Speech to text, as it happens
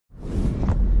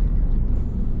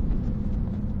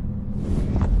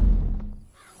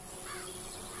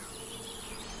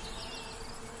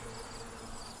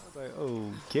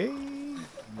Okay. And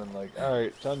then like,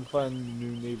 alright, time to find a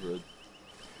new neighborhood.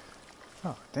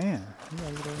 Oh damn! You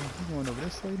going over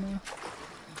this way now?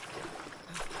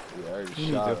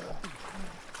 Yeah,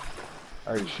 I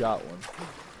already shot one.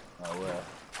 Oh well.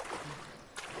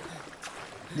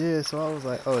 Yeah, so I was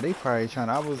like, oh, they probably trying.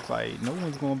 I was like, no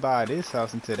one's gonna buy this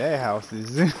house until that house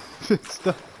is fixed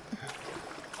up.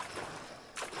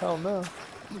 Hell no.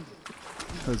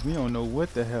 Cause we don't know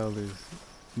what the hell is.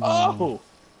 Oh!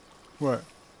 What?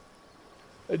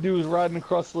 That dude was riding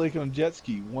across the lake on a jet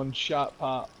ski. One shot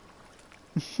pop.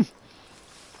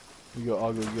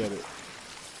 I'll go get it.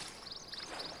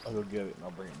 I'll go get it and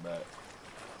I'll bring it back.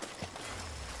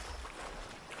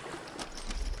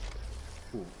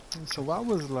 Cool. So I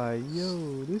was like,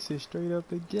 yo, this is straight up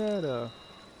the ghetto.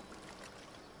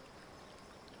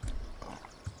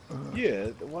 Yeah,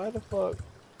 why the fuck?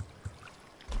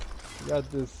 You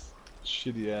got this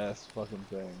shitty ass fucking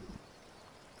thing.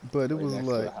 But it Right was next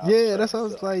to like, the house yeah, that's by how I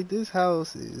was itself. like, this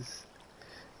house is,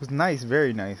 it was nice,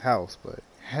 very nice house, but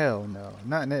hell no,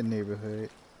 not in that neighborhood.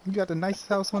 You got the nicest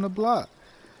house on the block.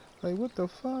 Like, what the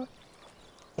fuck?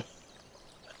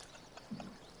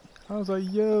 I was like,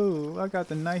 yo, I got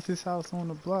the nicest house on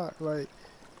the block. Like,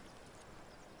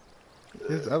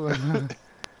 I was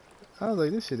like,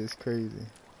 this shit is crazy.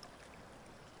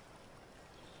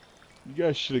 You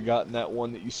guys should have gotten that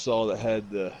one that you saw that had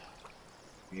the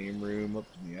game room up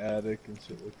in the attic and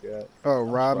shit like that. Oh, I'm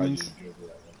surprised Robbins. you didn't go for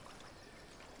that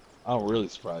one. I'm really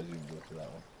surprised you didn't go for that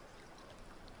one.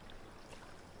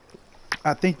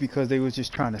 I think because they was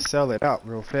just trying to sell it out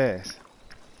real fast.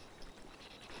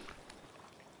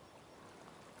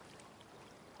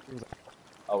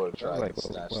 I would have I was tried like, to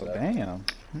snatch well, that. damn.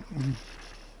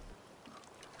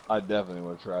 I definitely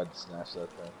would have tried to snatch that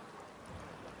thing.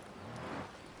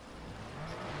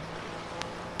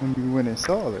 When you went and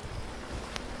saw it.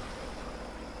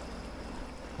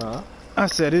 Huh? I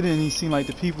said it didn't even seem like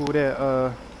the people that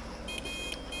where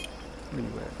you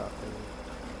at out there?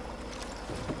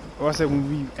 Or I said when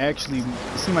we actually,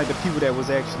 it seemed like the people that was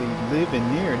actually living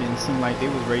there didn't seem like they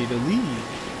was ready to leave.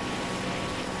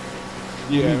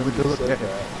 Yeah, I with the remember you look said at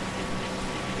that.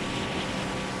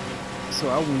 So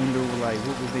I wonder like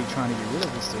what was they trying to get rid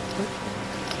of us so quick for?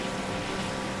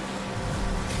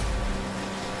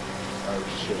 Oh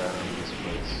shit, I remember this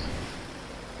place.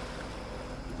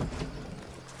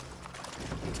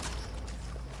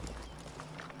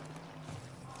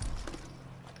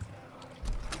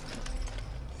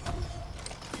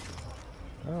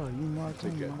 Oh, you marked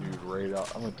Take him that out. dude right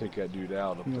out. I'm gonna take that dude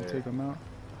out up You gonna there. take him out?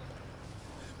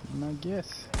 I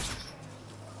guess.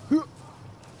 Go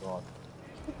on.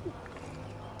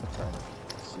 I'm trying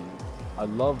to see. I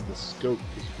love the scope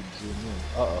because you can zoom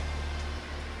in. Uh-oh.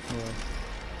 Yeah.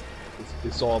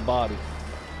 It's all body.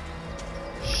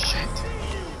 Shit.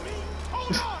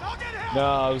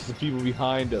 No, it was the people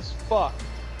behind us. Fuck.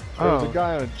 There was a Oh.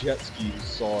 guy on a jet ski who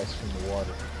saw us from the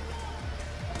water.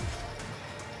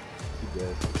 He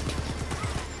did.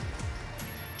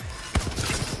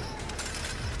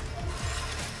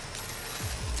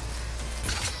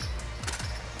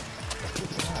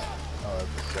 Oh,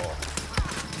 that's a saw.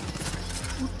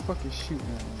 Who the fuck is shooting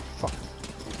at me? Fuck.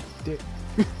 Dick.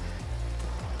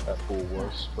 That fool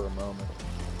was for a moment.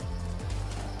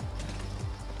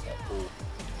 That fool.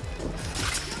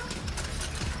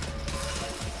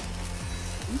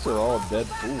 These are all dead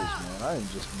fools, man. I am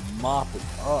just mopping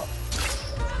up.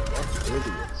 What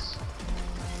idiots.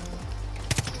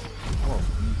 Oh,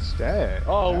 beast. Dad.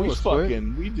 Oh, that we was quick.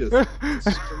 fucking, we just I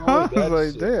destroyed was that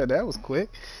like, shit. damn, that was quick.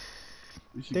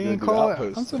 We should They go ain't do call it.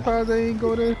 outposts I'm now. surprised they ain't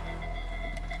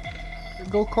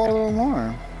go call the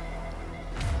alarm.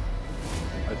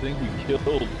 I think we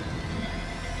killed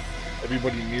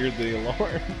everybody near the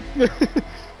alarm.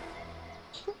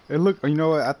 It looked, you know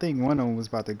what? I think one of them was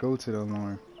about to go to the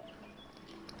alarm.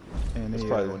 And That's they,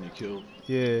 probably the one you killed.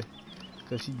 yeah,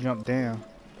 cause she jumped down.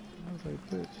 I was like,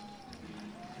 bitch.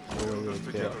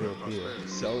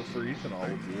 Sell it for ethanol,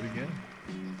 we'll do it again.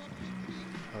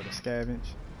 Or the scavenge.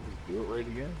 Do it right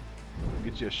again.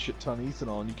 Get you a shit ton of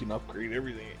ethanol and you can upgrade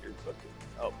everything at your fucking,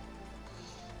 oh,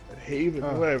 at Haven,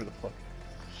 Oh. whatever the fuck.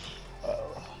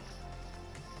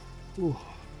 Ooh.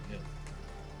 Yeah.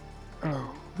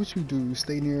 Oh, what you do?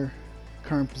 Stay near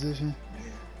current position?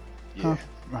 Yeah. Huh?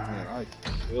 Man, Alright. I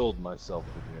killed myself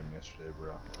at the gym yesterday,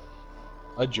 bro.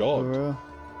 I For jogged. real?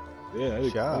 Yeah, I had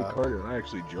a Job. cardio and I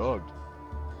actually jogged.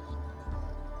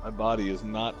 My body is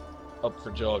not up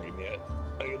for jogging yet.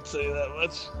 I can say that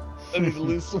much. I need to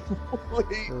lose some weight,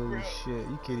 Oh bro. shit,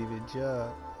 you can't even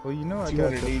jog. Well, you know I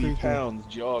got the 280 freaking, pounds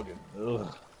jogging.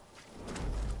 Ugh.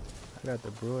 I got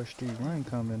the Broad Street Run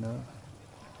coming up.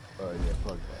 Oh yeah,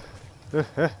 fuck that.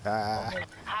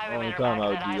 Only time I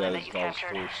would do that is if I was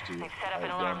forced to. They've set up an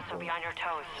alarm, so be on your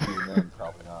toes. Even then,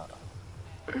 probably not.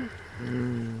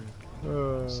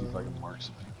 See if I can mark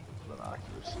some people with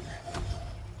binoculars.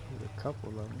 There's a couple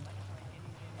of them.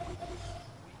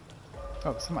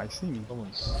 Oh, somebody see me.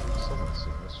 Someone's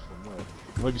seeing this from where?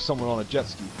 Maybe someone on a jet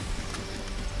ski.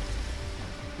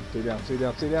 Stay down, stay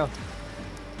down, stay down.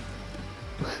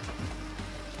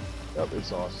 Yep,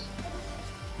 it's us.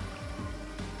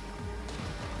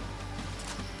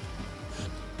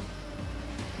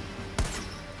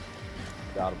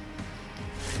 Got him.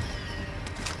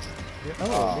 Yeah,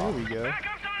 oh, there we go.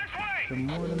 The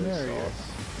more the merrier.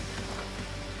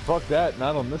 Fuck that,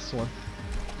 not on this one.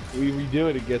 We redo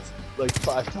it, it gets like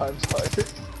 5 times higher.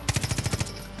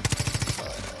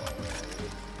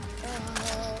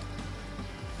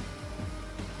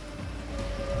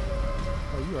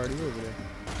 Oh, you already over there.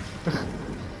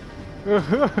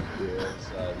 Yeah, it's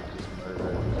just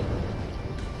murder.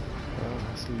 Oh,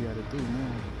 that's what you gotta do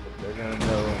now. They're gonna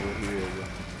know we're here.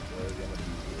 They're gonna be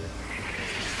here.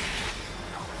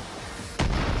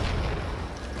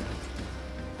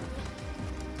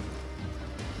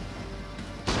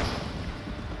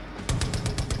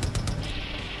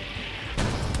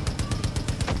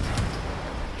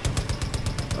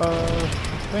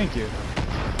 Thank you.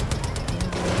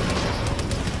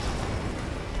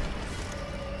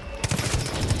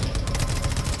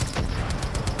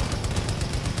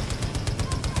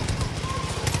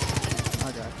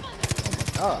 I got it. Oh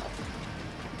my god.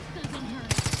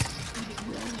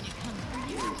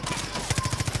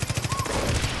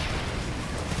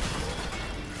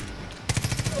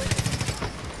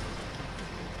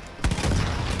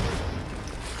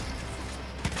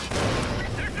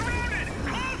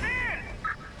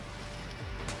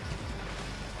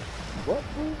 What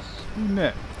was? Who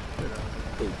net?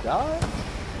 They died?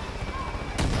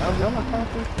 I'm the only time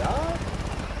they died?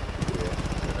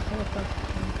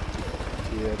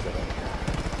 Yeah, but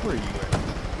Where are you at?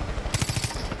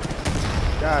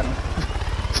 Got him.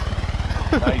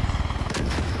 nice.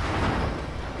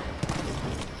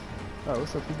 Oh,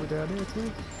 what's up, people down there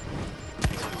too?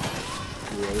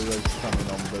 Yeah, everybody's coming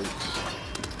on boats.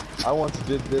 I once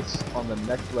did this on the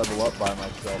next level up by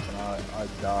myself, and I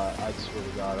died. I swear to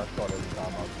God, I thought every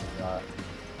time I was gonna die.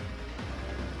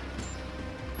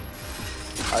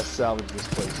 I salvaged this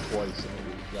place twice, and it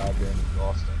was goddamn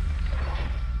exhausting.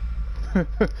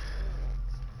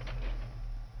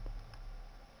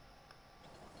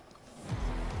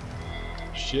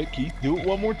 Shit, Keith, do it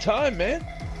one more time, man.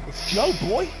 Let's go,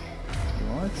 boy. You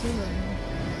want to?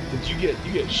 Cause you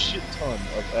get shit ton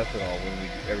of ethanol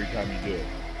every time you do it.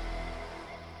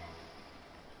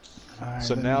 Right,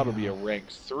 So now it'll be a rank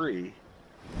 3,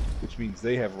 which means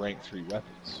they have rank 3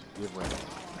 weapons. We have rank 3.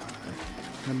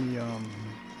 Let me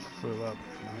fill up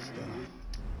my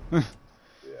stuff.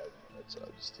 Yeah, that's what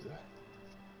I just did.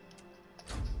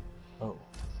 Oh,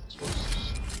 this was.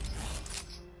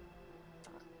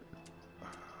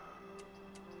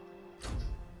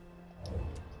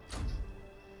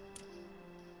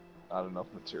 Not enough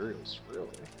materials, really.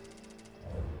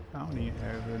 I don't even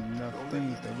have enough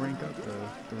things to rank up to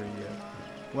 3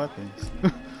 yet. Weapons.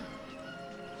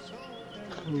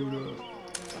 Hold up.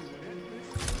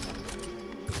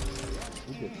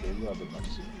 We get there, you have enough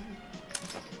soup.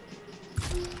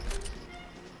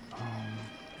 I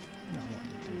want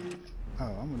to do.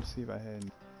 Oh, I'm gonna see if I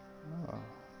had. Oh,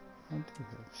 I do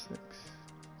have 6.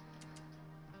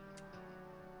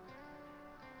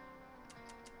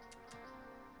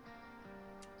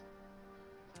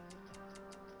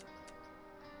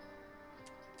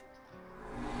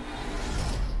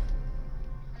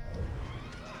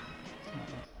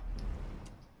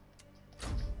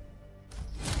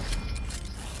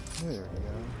 There we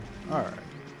go. Alright.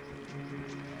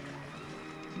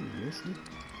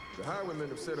 The highwaymen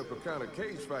have set up a kind of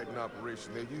cage fighting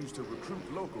operation they use to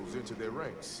recruit locals into their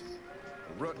ranks.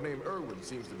 A runt named Irwin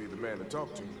seems to be the man to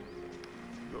talk to.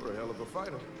 You're a hell of a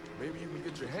fighter. Maybe you can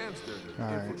get your hands dirty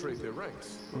and infiltrate their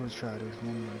ranks. We'll try this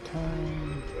one more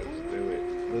time. Let's do it.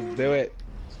 Let's do it.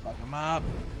 Let's fuck them up.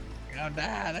 They're gonna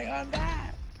die. They're gonna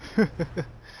die.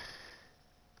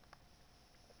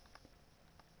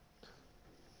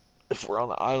 If we're on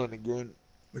the island again,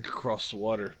 we can cross the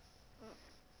water.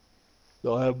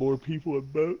 They'll have more people in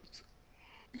boats.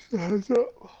 Heads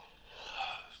up.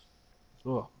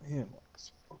 Oh man, I'm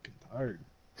so fucking tired.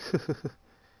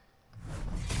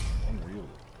 Unreal.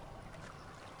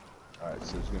 Alright,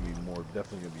 so there's gonna be more,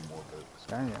 definitely gonna be more boats.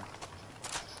 Damn.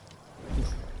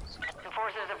 The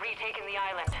forces have retaken the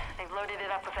island. They've loaded it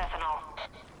up with ethanol.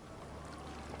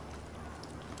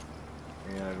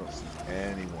 And I don't see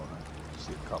anyone.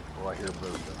 see a couple. Oh, I hear a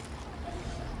boat though.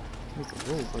 What's the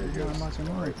road? There he You're goes. not It's locking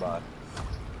going on. right by.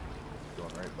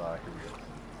 Going right by. Here we go.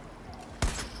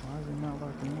 Why is it not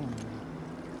locking on?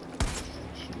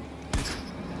 Shoot.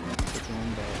 Put it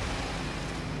on back.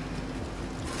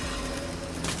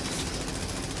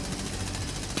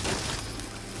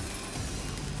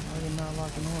 Why is it not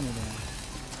locking on again?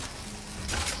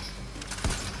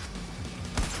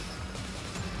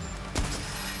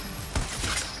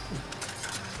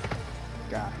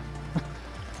 Got it.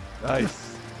 Nice.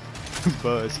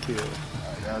 Buzz kill.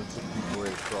 Alright, now some people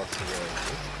right across the way.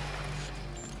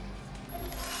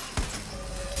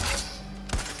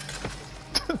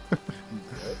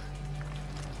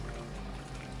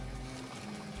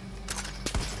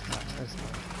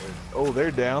 Oh,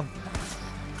 they're down.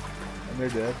 And they're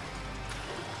dead.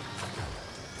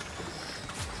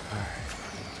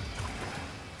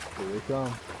 Here they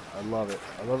come. I love it.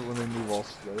 I love it when they move all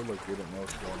slow, like they don't know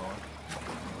what's going on.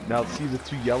 Now, see the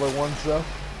two yellow ones, though?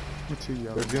 The two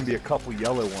yellow. There's going to be a couple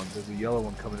yellow ones. There's a yellow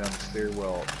one coming down the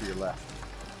stairwell to your left.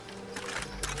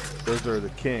 Those are the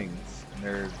kings, and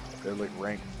they're like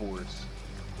rank 4s.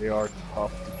 They are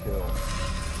tough to kill.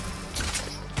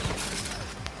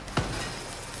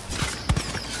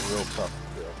 Real tough to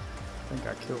kill. I think I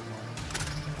killed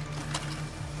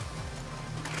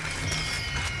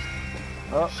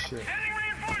one. Oh, Shit.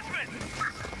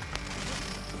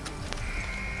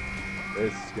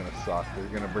 this is gonna suck. They're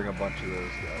gonna bring a bunch of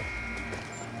those guys.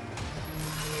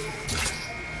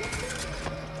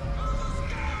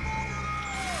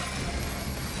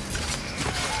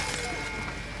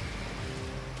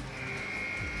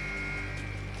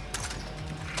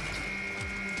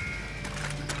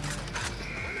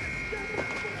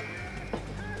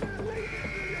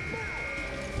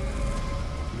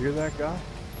 You hear that guy?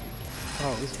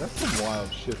 Oh, that's some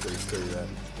wild shit they say that.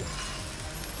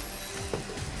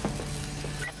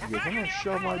 He goes, I'm gonna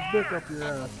shove my dick up your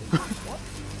ass. What?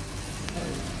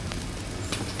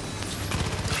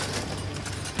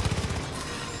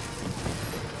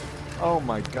 Oh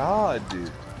my god,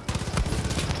 dude.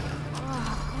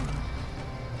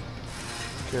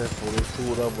 Careful, they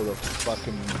pulled up with a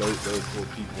fucking boatload full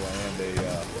of people and a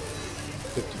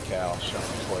 50 cal shot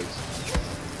him twice.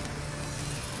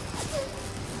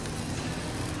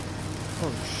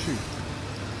 Oh shoot.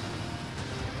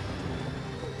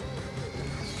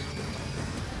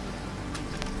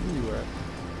 Where you at?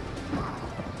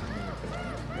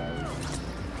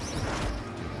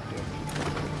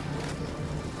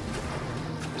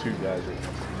 Two guys right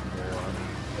there on me.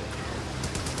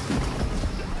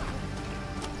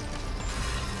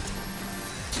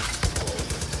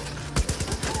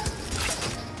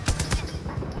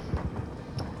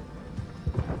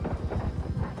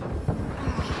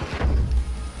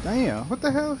 Damn, what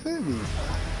the hell hit me?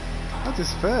 I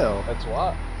just fell. That's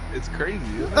why. It's crazy,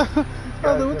 isn't it?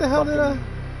 Brother, what the hell did I?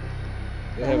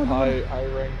 They have high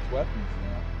ranked weapons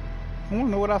now. I wanna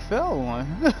know what I fell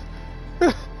on.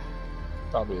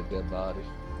 Probably a dead body.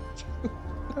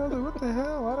 Brother, what the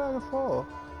hell? Why did I fall?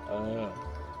 I don't know.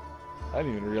 I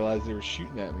didn't even realize they were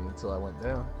shooting at me until I went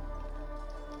down.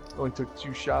 Only took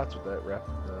 2 shots with that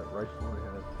rifle they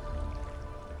had.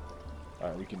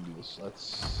 Alright, we can do this.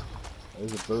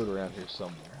 There's a boat around here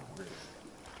somewhere.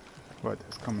 What,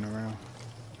 that's coming around?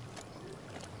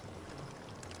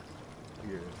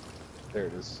 Here. There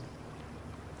it is.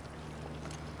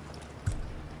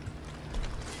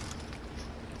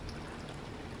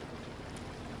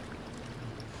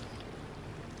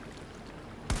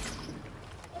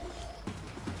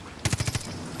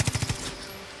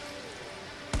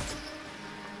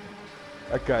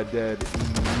 That guy dead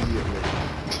immediately.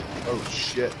 Oh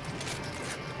shit.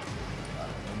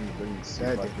 Let me see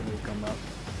That if I didn't can come up.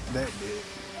 That did.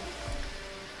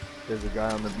 There's a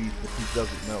guy on the beach, but he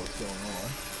doesn't know what's going on.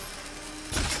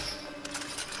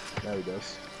 Now he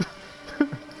does.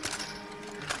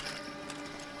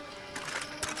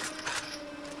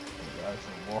 Guys,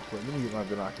 I'm walking. Let me get my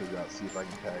binoculars out, see if I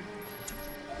can tag.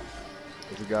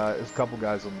 There's a couple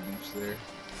guys on the beach there.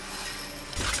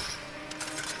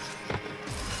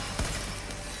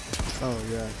 Oh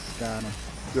yeah, got him.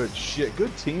 Good shit.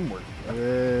 Good teamwork.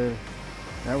 Yeah,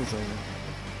 that was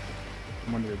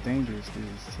one of the dangerous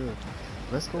dudes too.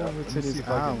 Let's go over to this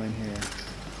island here.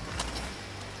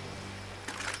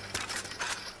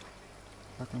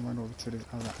 I can run over to this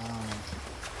other island.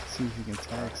 See if we can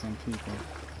tag some people.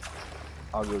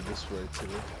 I'll go this way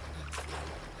too.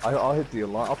 I'll hit the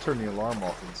alarm. I'll turn the alarm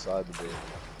off inside the base.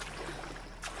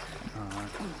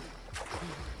 Alright.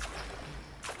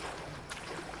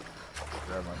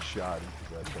 Grab my shot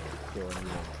because I can't kill anyone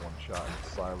with one shot in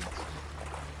silence.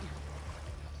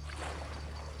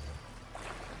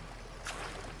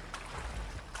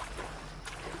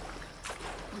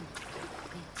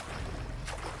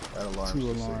 That alarm's 2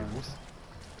 disabled. alarms.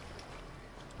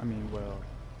 I mean, well,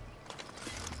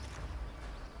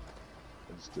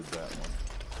 I just did that one.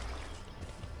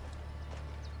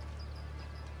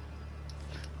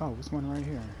 oh, what's one right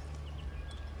here?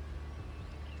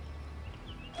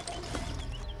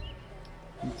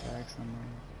 You tag someone.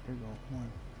 Here you go,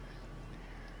 one.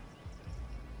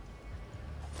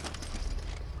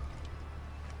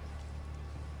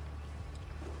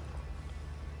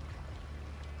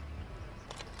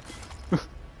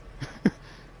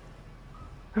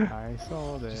 I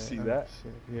saw that. Did you see Oh, that?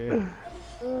 shit. Yeah.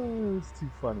 Oh, it's too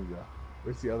funny though.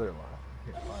 Where's the other alarm?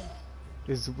 I can't find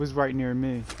it. It was right near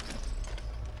me.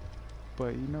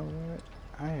 But you know what?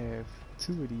 I have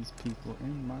 2 of these people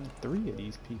in my, 3 of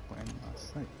these people in my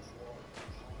sights.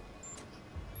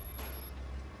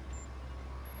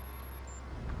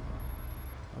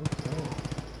 Okay.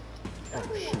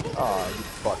 Oh shoot. Oh, you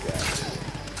fuck ass.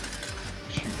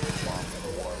 Shoot the bomb in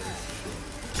the water.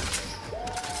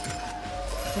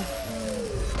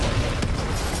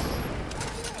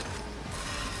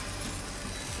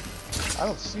 I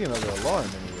don't see another alarm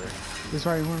anywhere. This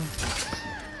right one?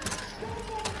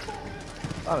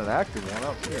 Not an active one. I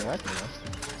don't see an active one.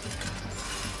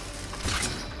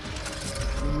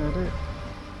 Isn't that it?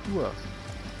 Who else?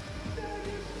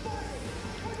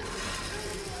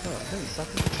 Oh, hey,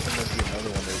 sucker. There must be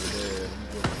another one over there.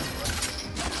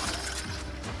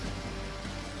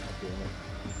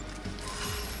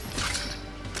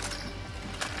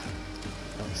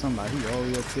 Oh, somebody all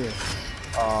the way up there.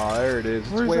 Oh, there it is.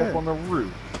 It's Where's way that? up on the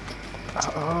roof.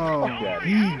 Oh, Yeah,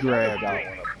 he grabbed got it.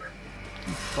 one up there.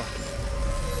 He fucking.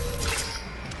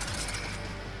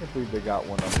 I can't believe they got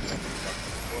one up there.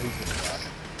 Well, he's gonna die.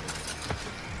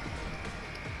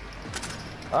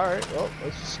 Alright, well,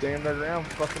 let's just stand our ground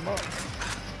and fuck them up.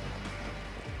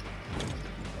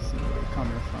 See where they're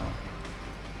coming from.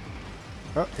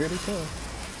 Oh, here they come.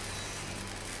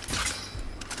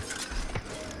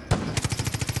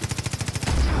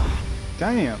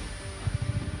 Damn.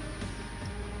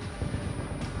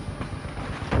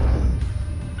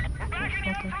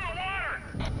 Okay.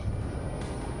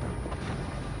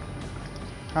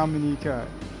 How many you got?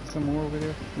 Some more over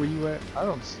there? Where you at? I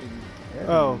don't see any.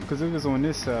 Oh, because it was on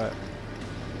this side.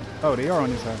 Oh, they are on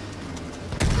this side.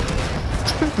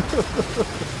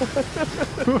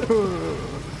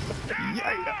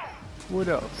 Yeah. What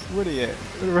else? Where they at?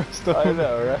 Where the rest of I them?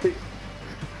 know, right?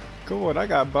 Come on, I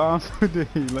got bombs today.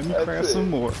 Let me That's craft it. some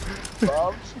more.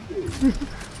 Bob Steve.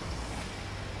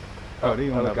 Oh, they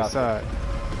on the other helicopter. side.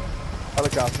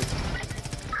 Helicopter.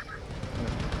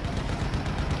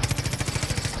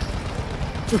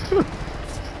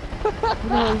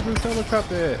 Where is this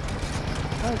helicopter at?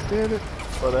 God damn it.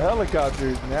 Well, the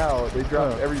helicopters now, they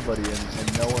dropped Oh. everybody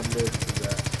and no one lives to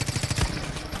that.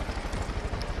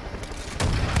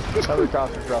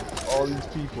 Helicopter dropped all these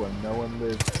people and no one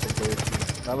lived.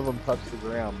 None of them touched the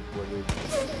ground before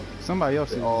Somebody else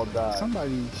they is. all died.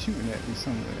 Somebody shooting at me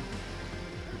somewhere.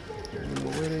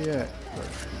 Where they at?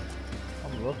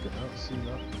 I'm looking, I don't see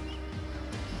nothing.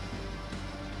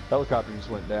 Helicopter just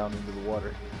went down into the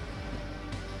water.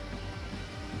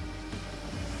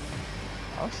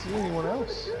 I don't see anyone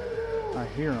else. I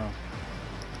hear him.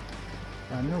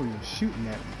 I know he was shooting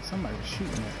at me. Somebody was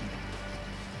shooting at me.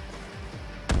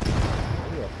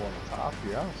 Way up on the top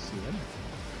here, I don't see him.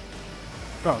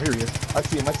 Oh, here he is. I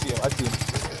see him, I see him, I see him.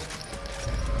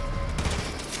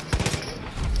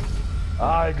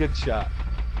 Ah, good shot.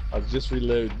 I was just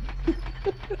reloading.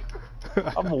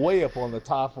 I'm way up on the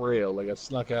top rail, like I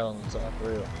snuck out on the top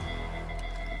rail.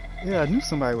 Yeah, I knew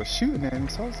somebody was shooting at me,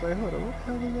 so I was like, hold on, what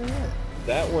the hell is they at?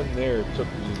 That one there took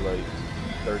me like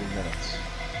 30 minutes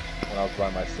when I was by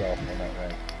myself on that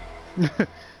rank.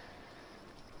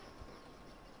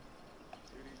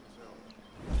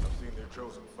 I've seen their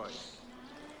chosen fight.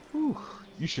 Whew,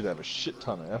 you should have a shit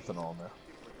ton of ethanol now.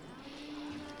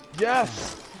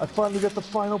 Yes! I finally got the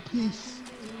final piece.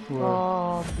 What?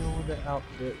 Oh, I'm doing the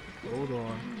outfit. Hold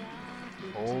on.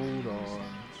 Hold on.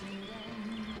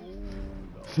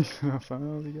 I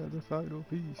finally got the final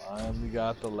piece. Finally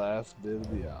got the last bit of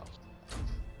the outfit.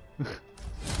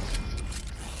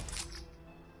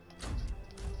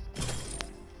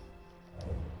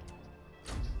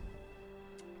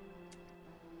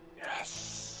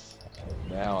 Yes!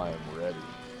 Now I am ready.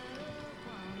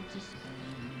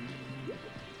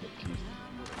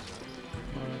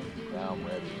 Now I'm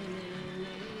ready.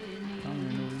 I don't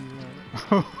even know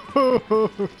where you are.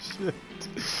 Oh, shit.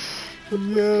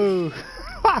 Yo.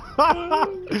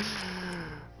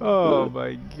 Oh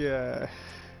my god.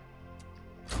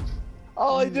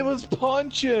 All I did was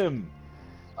punch him!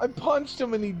 I punched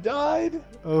him and he died?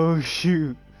 Oh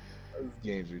shoot. This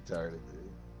game's retarded,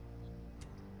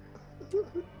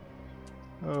 dude.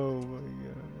 Oh my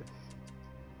god.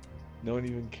 No one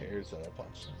even cares that I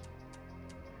punched him.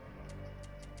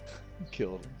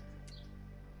 Killed him.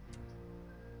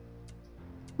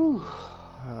 Whew.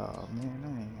 Oh man, I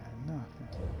ain't got nothing.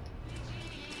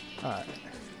 Alright.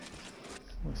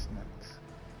 What's next?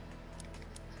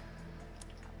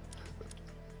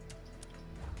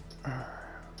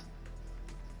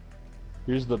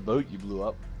 Here's the boat you blew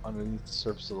up underneath the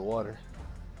surface of the water.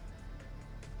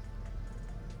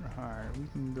 Alright, we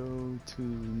can go to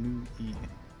New Eden.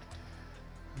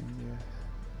 Yeah.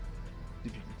 See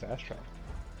if you can fast travel.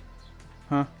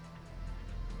 Huh?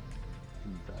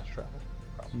 Can you fast travel?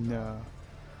 Probably. No.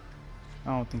 I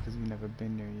don't think because we've never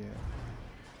been there yet.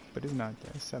 But it's not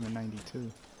that. It's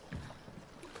 792.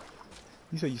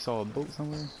 You said you saw a boat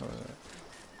somewhere?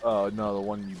 Oh, no, the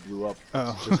one you blew up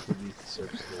Oh. just beneath the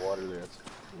surface of the water there. It's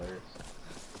hilarious.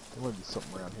 There might be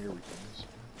something around here we can use.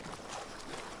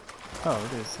 Oh,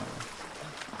 it is something.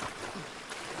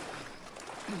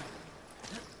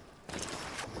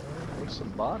 There's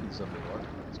some bodies underwater.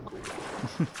 That's cool.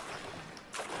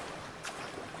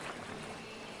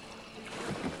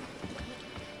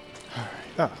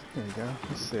 Oh, there we go.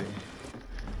 Let's see.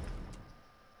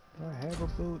 Do I have a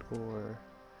boat or...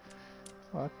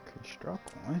 Oh, I can construct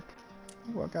one.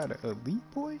 Oh, I got an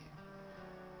elite boy?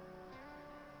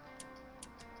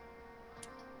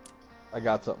 I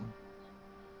got something.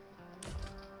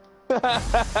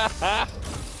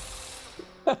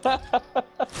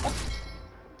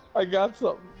 I got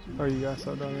something. Oh, you got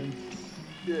something already?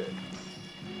 Yeah.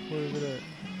 Where is it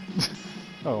at?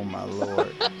 Oh my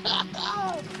lord.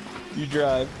 You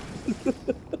drive.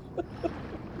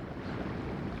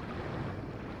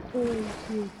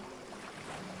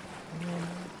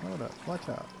 Hold up, watch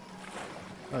out.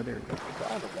 Oh, there we go.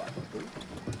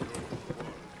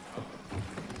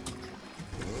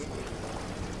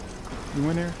 You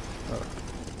in there? Oh.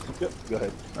 Yep, go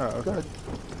ahead. Oh, okay. Go ahead.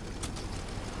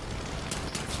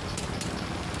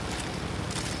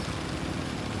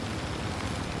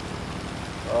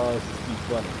 Oh, this is too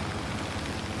funny.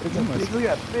 Look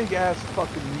at that big ass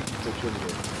fucking mutant fish over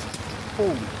there.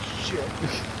 Holy shit.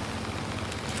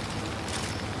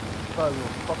 Probably a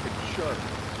little fucking shark.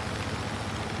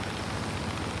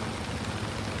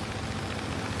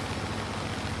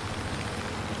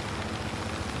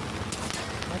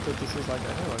 I thought this was like a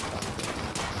helicopter.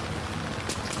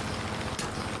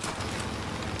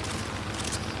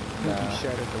 Nah. You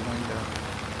shattered the window.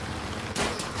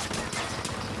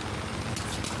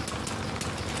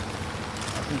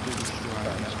 I think it was short on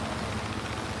that one.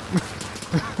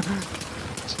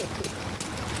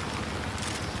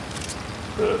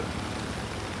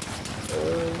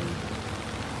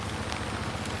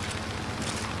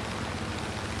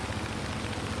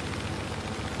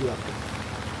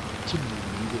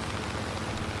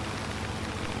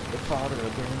 The father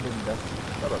abandoned Destiny.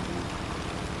 Shut up, dude.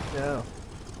 Yeah.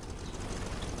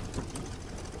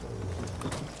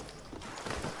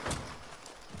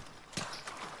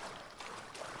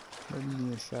 Let me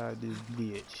inside this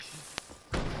bitch.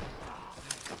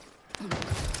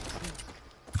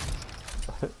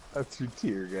 I threw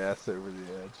tear gas over the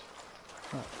edge.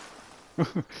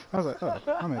 I was like, oh,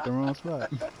 I'm at the wrong spot.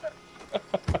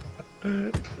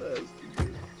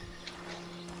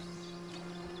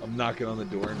 I'm knocking on the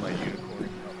door in my unicorn.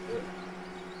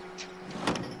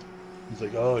 He's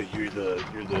like, "Oh, you're a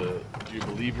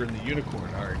believer in the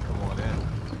unicorn. All right, come on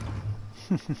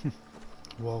in.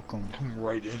 Welcome. Come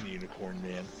right in, unicorn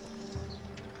man."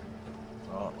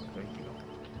 Oh, thank you.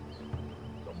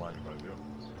 Don't mind if I do.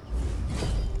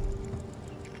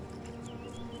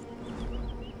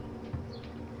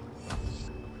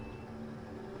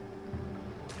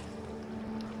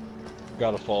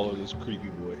 Gotta follow this creepy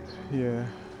boy. Yeah.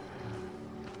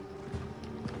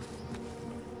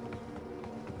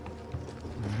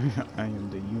 I am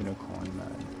the unicorn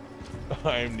man.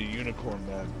 I am the unicorn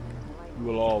man. You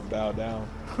will all bow down.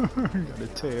 Got a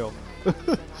tail.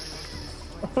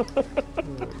 Oh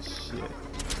shit.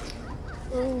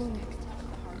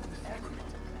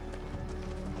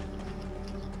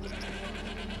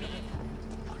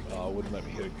 Oh, wouldn't let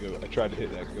me hit a goat. I tried to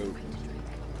hit that goat.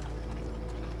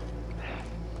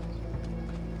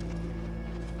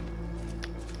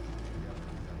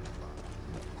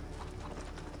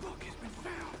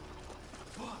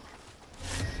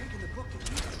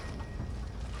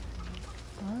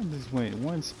 I just went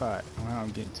one spot. Wow,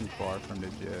 I'm getting too far from the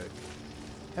judge.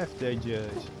 F that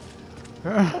judge.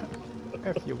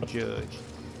 F your judge.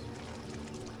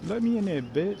 Let me in there,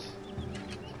 bitch.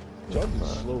 Jump is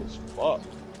slow as fuck.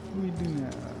 What do we do now?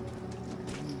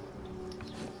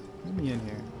 Let me in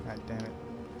here. God damn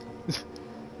it.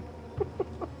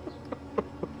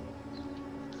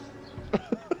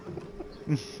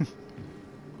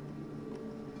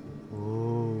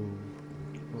 Oh.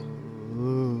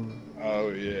 Oh. Oh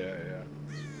yeah.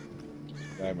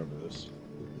 I remember this.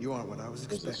 You aren't what I was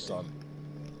There's the expecting. sun.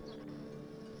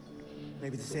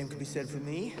 Maybe the same could be said for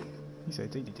me. He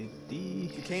said, You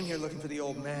came here looking for the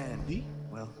old man. Me?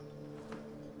 Well,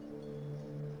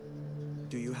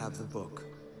 do you have the book?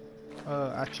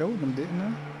 I showed him, didn't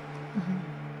I?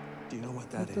 Do you know what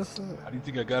that What the is? fuck? How do you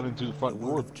think I got into the front The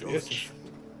door, word of bitch? Joseph.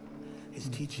 His Do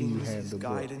you teachings, have his the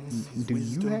guidance, book? his Do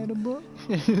wisdom, you have the book?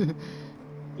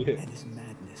 Yeah. and his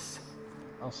madness.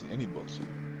 I don't see any books here.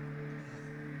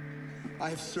 I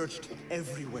have searched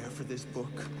everywhere for this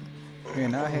book.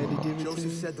 And I had to give it to Joseph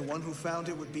you. said the one who found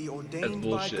it would be That's ordained by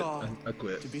bullshit. God I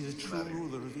quit. to be the true I'm outta here.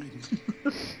 ruler of Eden.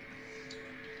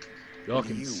 Y'all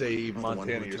can You save are the one who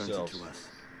Montana returns it yourselves. to us.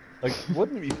 Like,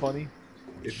 wouldn't it be funny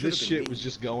if should've this been shit me. was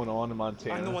just going on in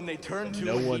Montana? I'm the one they turned to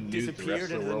no when he one knew that the rest disappeared of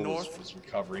the into the world north. was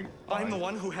recovering. I'm the fine.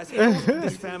 one who has held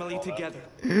this family together.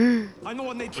 I'm the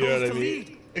one they know chose what to I mean?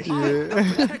 lead. Yeah. I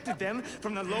have protected them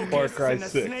from the locusts Cry and the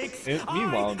 6. snakes. And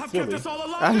meanwhile, I in have Philly- kept us all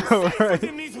alive I and know, safe right?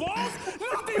 within these walls.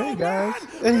 Not the Hey, old guys.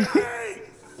 man.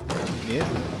 Me!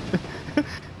 Yeah.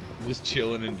 Just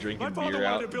chilling and My drinking father beer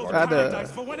wanted out. to build I know.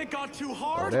 paradise, but when it got too Oh,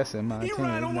 hard, that's in he Montana.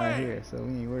 ran He's not away. here, so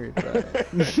we ain't worried about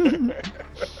it.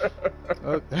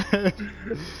 Oh.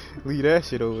 Leave that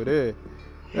shit over there.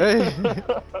 Hey.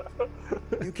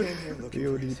 You came here looking You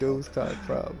for don't need his those help. type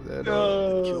problems at all.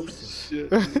 Oh, Joseph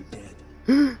shit. is dead.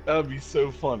 That would be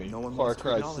so funny. No one Far wants to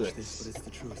Cry acknowledge this, 6. but it's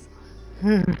the truth.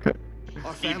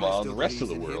 Our family Meanwhile, still the rest of believes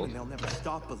the in him, world- and they'll never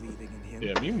stop believing in him.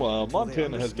 Yeah, meanwhile, until they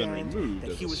Montana has been understand removed that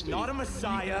as he a was state not a from the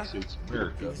messiah. United States of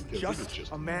America He was because it just was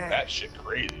just a man. that shit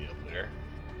crazy up there.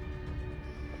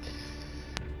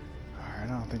 Alright, I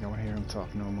don't think I want to hear him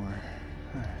talk no more.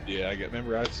 Yeah,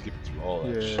 remember I skipped through all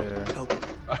that shit. Yeah. Help.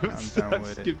 I I'm done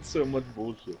with it. skipped so much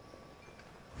bullshit.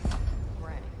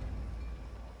 Right.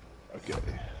 Okay.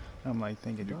 I'm like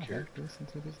thinking, do New I have to character. listen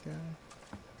to this guy?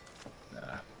 Nah,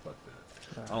 fuck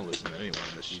that. I don't listen to anyone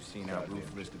in this shit. You've seen how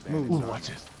ruthless the Move. bandits Ooh, are. watch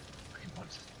this. Fucking watch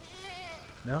this.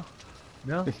 No?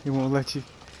 No? It won't let you.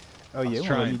 Oh yeah, it won't let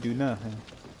trying. me do nothing.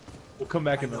 We'll come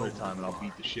back another time and I'll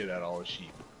beat the shit out of all the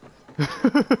sheep.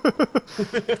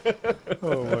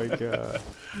 Oh my god.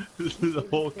 The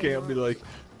whole camp be like,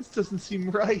 this doesn't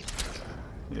seem right.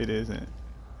 It isn't.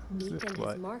 What's this Beacon has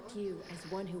what? marked you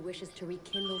as one who wishes to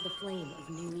rekindle the flame of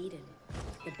New Eden.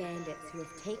 The bandits who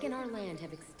have taken our land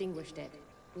have extinguished it.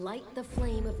 Light the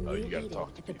flame of New you gotta Eden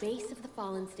talk to at the base of the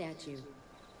fallen statue.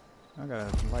 I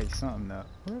gotta light something up.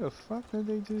 Where the fuck did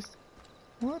they just...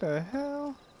 What the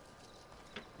hell?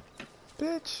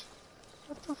 Bitch!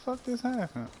 What the fuck just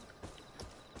happened?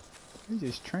 He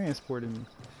just transported me.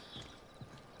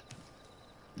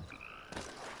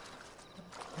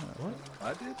 What?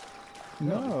 I did?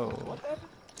 No. What happened?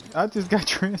 I just got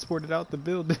transported out the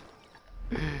building.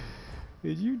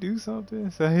 Did you do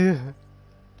something? So yeah.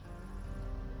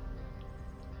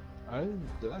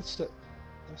 Did I step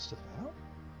out?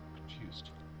 Confused.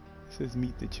 It says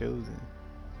meet the chosen.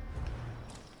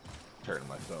 Turn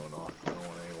my phone off. I don't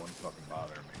want anyone fucking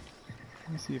bother me.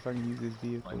 Let me see if I can use this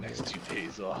vehicle. My next 2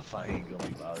 days off, I ain't gonna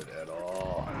be bothered at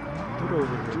all. Get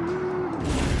over here.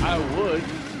 I would.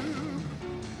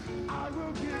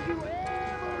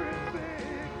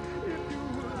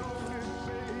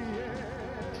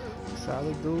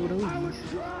 Solid gold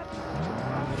oldies.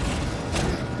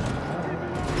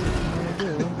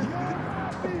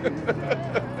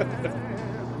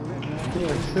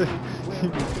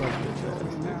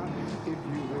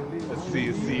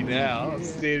 See now, I'm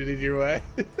standing in your way.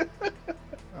 I'm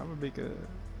gonna make a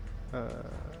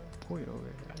point over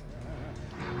here.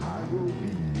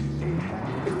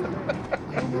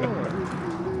 Come on.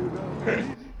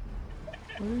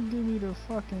 Well, then give me the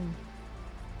fucking.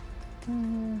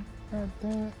 God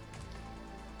damn it.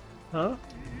 Huh?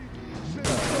 I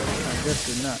guess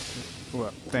you're not.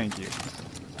 Well, thank you,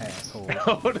 asshole.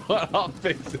 Hold on, I'll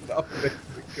fix it.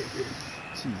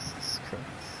 Jesus Christ.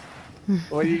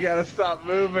 Well, you gotta stop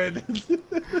moving.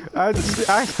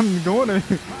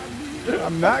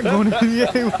 I'm not gonna be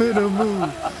able to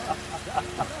move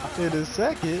in a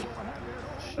second.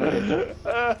 Shit.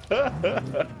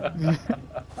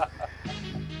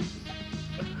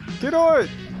 Get on!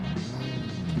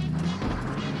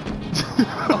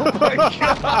 Oh my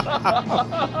god!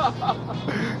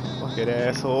 Fucking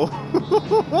asshole.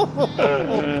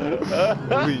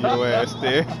 Leave your ass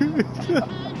there. You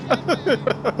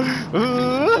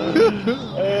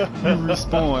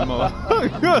respawn,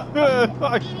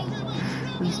 motherfucker.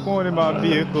 Respawn in my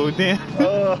vehicle, then.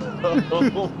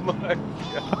 Oh my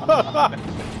god.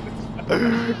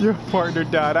 Your partner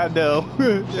died, I know.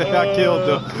 I killed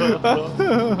him.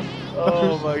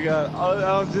 Oh my god.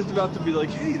 I was just about to be like,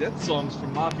 hey, that song's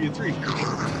from Mafia 3.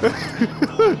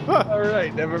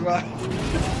 Alright, never mind.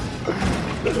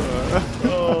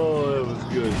 Oh, that was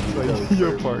good. Like,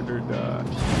 your partner died.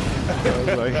 I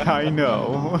was like, I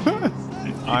know.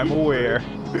 I'm aware.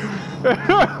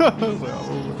 I was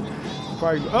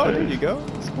like, oh, there you go.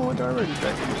 Spawned already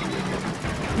back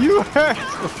in. You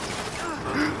asshole.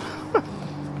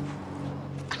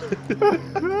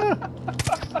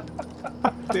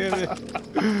 Damn it.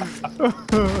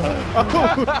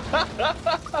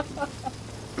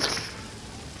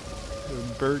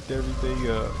 Burnt everything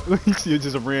up. You see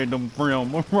just a random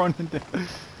realm running down.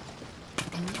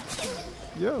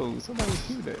 Yo, somebody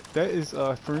shoot that. That is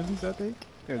friendlies, I think?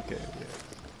 Okay, yeah.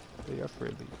 They are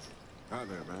friendlies. Hi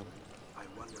there, man.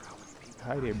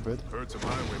 Hi there, brother. Heard some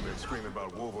highwaymen screaming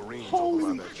about Wolverines Holy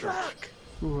over by that church. fuck!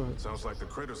 What? Sounds like the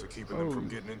critters are keeping them from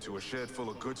getting into a shed full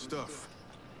of good stuff.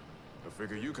 I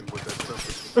figure you can put that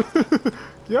stuff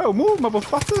in. Yo, move,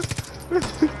 motherfucker!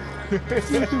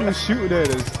 He was shooting at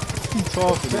us. He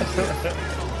talking and shit.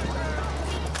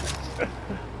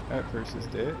 That person's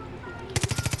dead.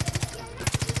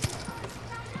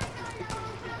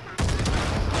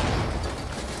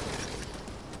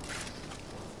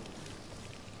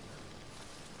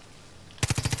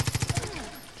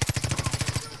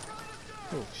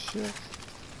 Oh shit.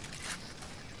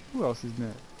 Who else is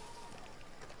next?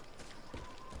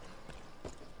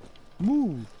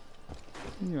 Move!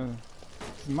 Yeah.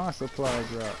 It's my supply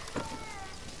drop.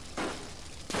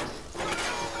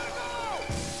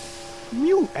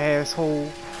 You asshole!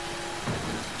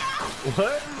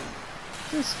 What?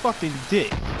 This fucking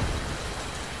dick.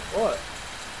 What?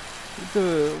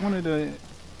 One of the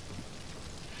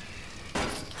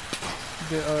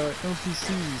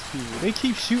LPCs people. They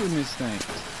keep shooting this thing.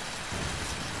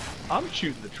 I'm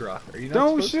shooting the truck. Are you not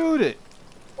Don't supposed shoot it!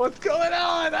 What's going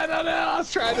on? I don't know. I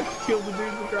was trying to kill the dude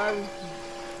in the driver's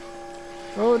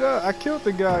seat. Hold up, I killed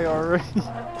the guy already.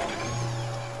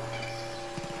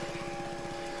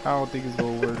 I don't think it's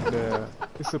gonna work there.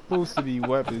 It's supposed to be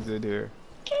weapons in there.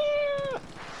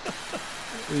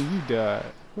 Hey, you died.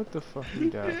 What the fuck you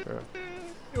died, bro?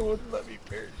 It wouldn't let me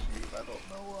parachute. I don't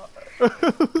know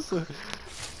why.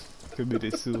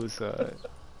 Committed suicide.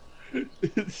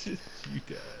 It's just you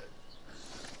died.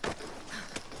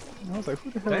 I was like, who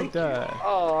the hell Thank you. died?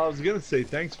 Oh, I was gonna say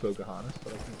thanks, Pocahontas,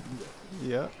 but I can't do that.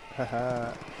 Yep.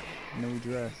 Haha. No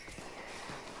dress.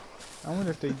 I wonder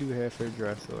if they do have her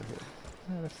dress over here.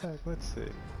 Matter of fact, let's see.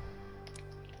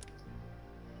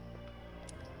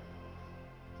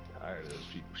 Tired of those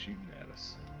people shooting at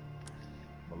us.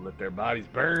 I'm gonna let their bodies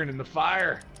burn in the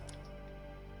fire.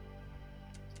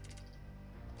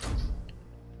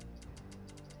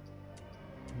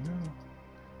 No.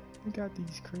 They got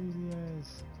these crazy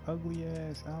ass, ugly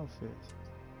ass outfits.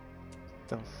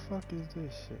 The fuck is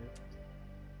this shit?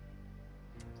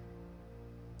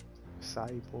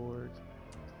 Cyborg.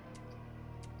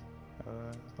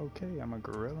 Okay, I'm a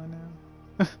gorilla now.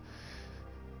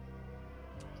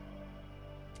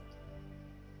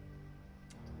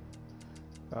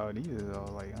 Oh, these are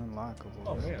all like unlockable.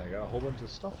 Oh man, I got a whole bunch of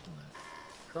stuff from that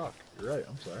truck. You're right,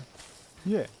 I'm sorry.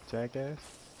 Yeah, jackass.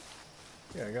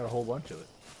 Yeah, I got a whole bunch of it.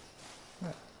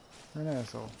 Yeah, you're an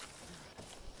asshole.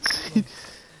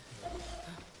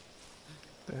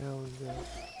 The hell is that?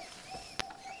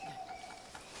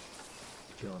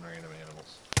 Killing random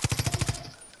animals.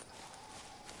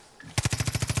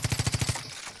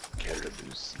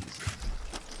 Caribou season.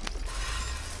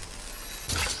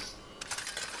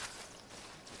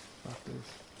 Fuck this.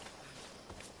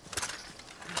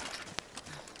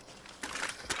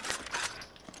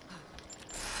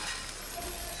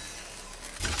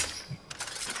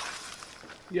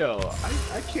 Yo,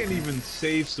 I can't even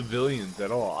save civilians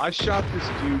at all. I shot this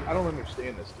dude. I don't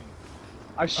understand this dude.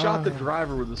 I shot the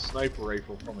driver with a sniper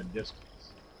rifle from a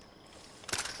distance.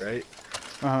 Right?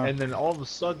 And then all of a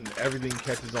sudden, everything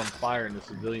catches on fire and the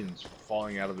civilians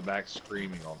falling out of the back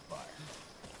screaming on fire.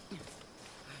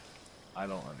 I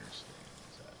don't understand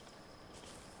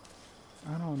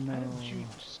that. I don't know. How did you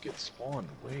just get spawned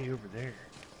way over there?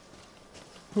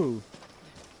 Who?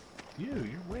 You're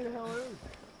way the hell over there.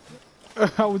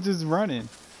 I was just running.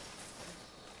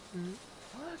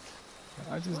 What?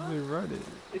 I just been running.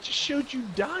 It just showed you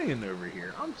dying over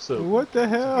here. I'm so... What the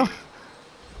hell?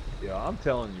 Yo, I'm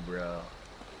telling you, bro.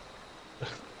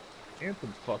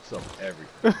 Anthem fucks up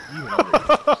everything. Even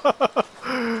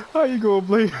How you gonna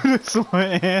blame this on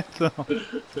Anthem?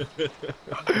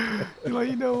 You're like,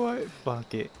 you know what?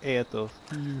 Fuck it, Anthem.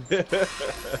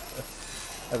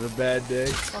 Have a bad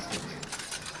day.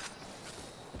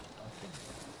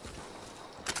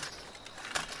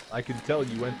 I can tell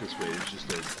you went this way. It's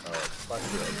just a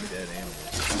plethora of dead animals.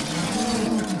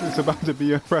 It's about to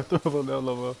be a breath of a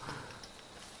level.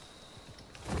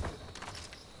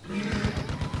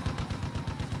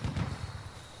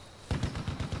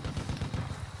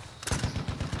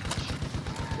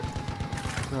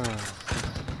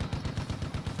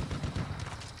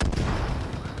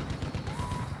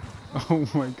 Oh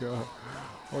my god.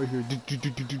 Oh, here.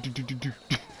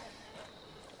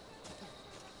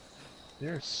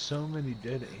 There are so many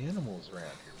dead animals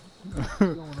around here. What's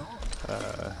going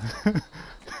on?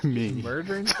 Me.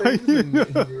 Murdering things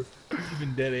and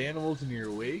even dead animals in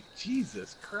your wake?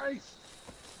 Jesus Christ.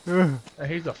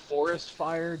 Here's a forest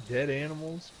fire, dead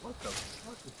animals. What the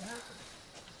fuck is happening?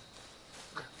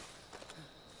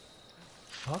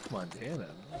 Fuck Montana.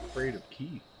 I'm afraid of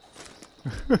Keith.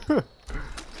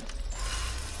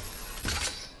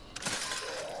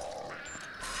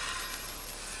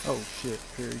 Oh shit,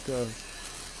 here he goes.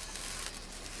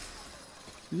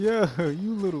 Yeah,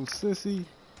 you little sissy.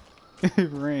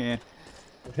 It ran.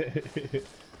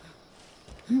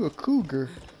 You a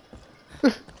cougar.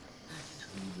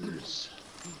 Cougars.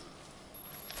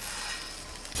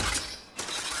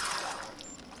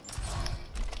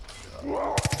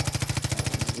 I'm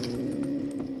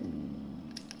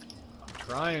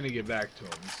trying to get back to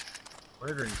him. He's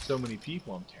murdering so many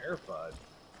people, I'm terrified.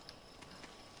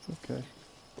 It's okay.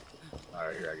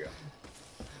 Alright, here I go.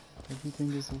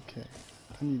 Everything is okay.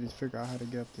 I need to figure out how to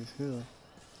get up this hill.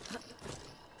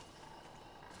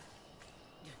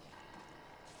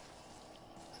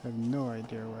 I have no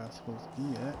idea where I'm supposed to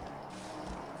be at.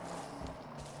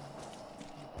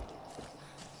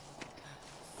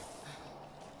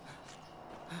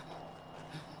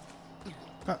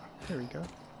 Ah, there we go.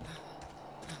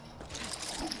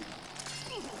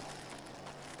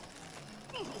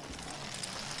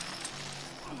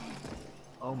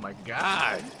 Oh my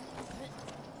god!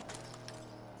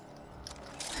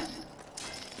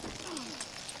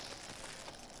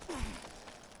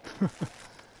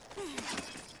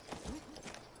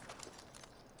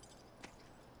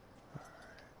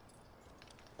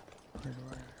 Where do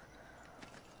I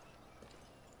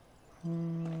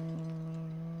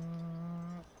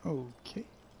go? Okay.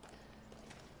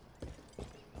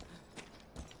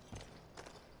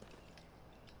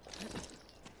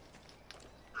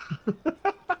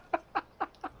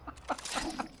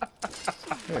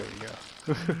 There we go.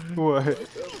 What?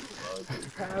 What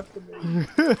is happening?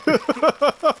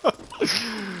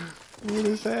 What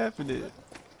is happening?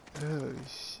 Oh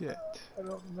shit. I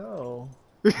don't know.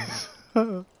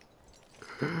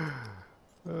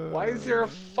 Why is there a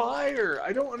fire?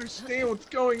 I don't understand what's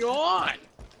going on.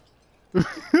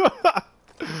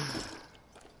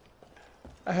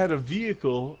 I had a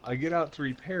vehicle, I get out to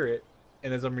repair it,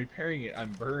 and as I'm repairing it,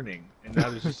 I'm burning. And now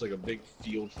there's just like a big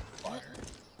field fire.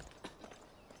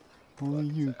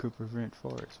 Only you could prevent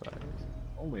forest fires.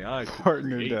 Only I could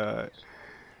Partner create died.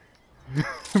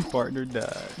 Partner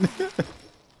died.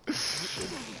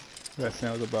 That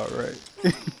sounds about right.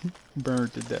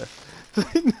 Burned to death.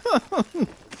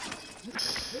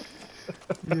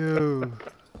 Yo.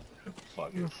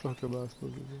 Fuck What the it. fuck am I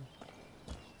supposed to do?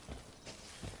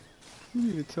 You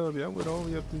need to tell me I went all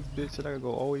the way up this bitch and I gotta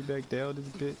go all the way back down this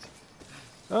bitch.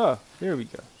 Ah, here we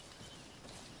go.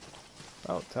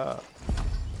 About time.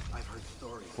 I've heard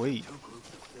stories. Wait. Two groups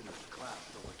of sinners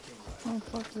collapsed over King Island.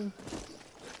 Motherfucker.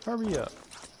 Hurry up.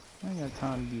 I ain't got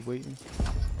time to be waiting.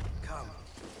 Come,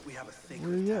 we have a Where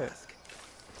sacred you at? task.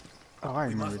 Oh, I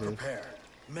We remember must this. prepare.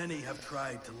 Many have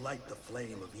tried to light the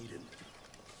flame of Eden,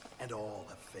 and all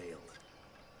have failed.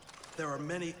 There are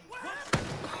many.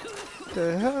 What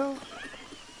the hell?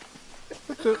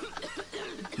 What the?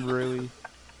 Really?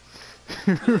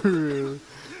 Really?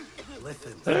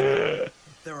 Listen.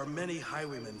 There are many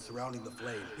highwaymen surrounding the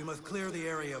flame. We must clear the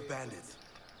area of bandits.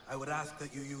 I would ask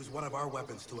that you use one of our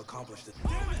weapons to accomplish this.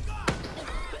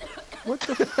 What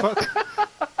the fuck?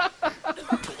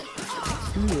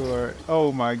 You are.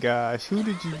 Oh my gosh. Who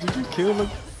did you kill him?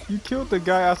 You killed the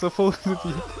guy I was supposed to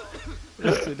be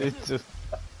listening to.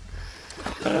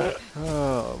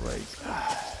 Oh my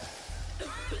god.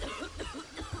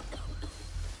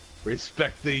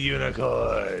 Respect the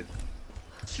unicorn.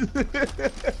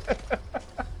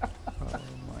 Oh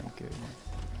my goodness.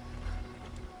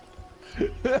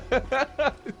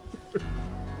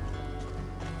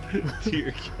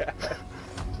 Dear cat.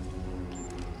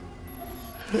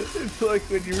 It's like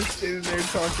when you were sitting there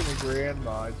talking to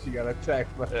Grandma and she got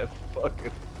attacked by that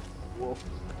fucking wolf.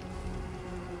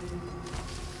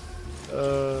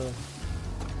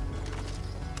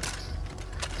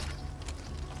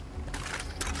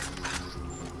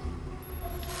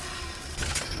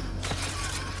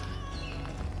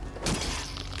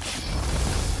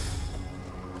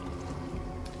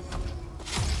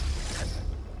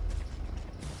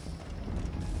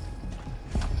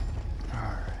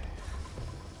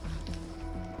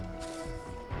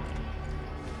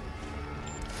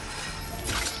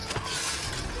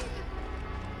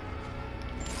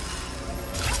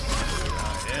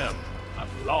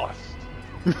 I'm lost.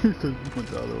 Because you went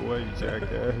the other way, you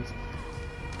jackass.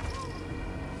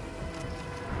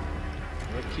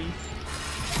 What key?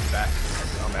 Back.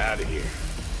 I'm out of here.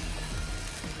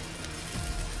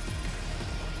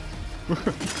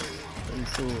 Hey,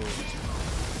 sword.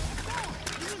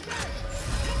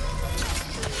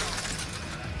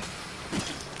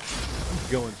 I'm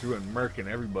going through and murking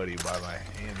everybody by my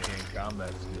hand-to-hand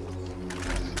combat skills.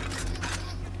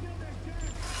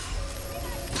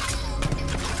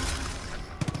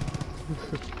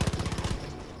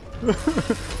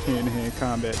 Hand-to-hand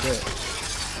combat that.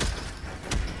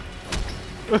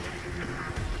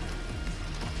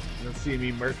 You don't see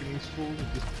me murking these fools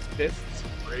with just fists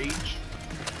of rage?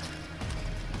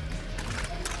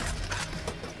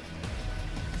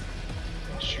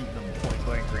 And shooting them point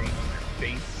blank range in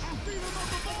their face.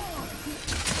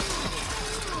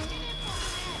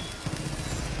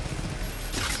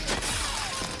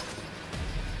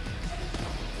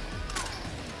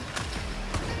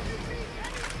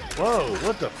 Whoa,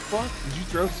 what the fuck? Did you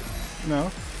throw some?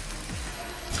 No.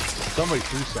 Somebody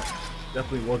threw something.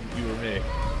 Definitely wasn't you or me.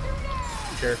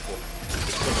 Careful.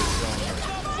 Somebody's throwing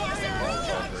Molotov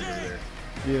right over there.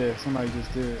 Yeah, somebody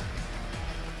just did.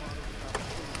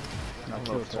 I don't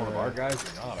know if it's one of our guys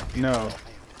or not. I can't No. tell.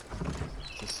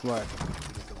 It's a slut. It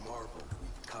is a marvel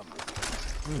we've come.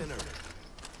 Thinner.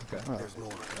 Okay. Oh. There's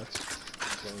more. That's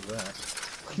that.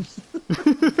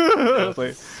 I was like,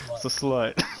 it's a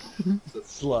slut. It's a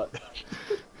slut.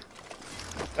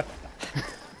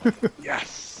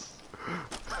 Yes!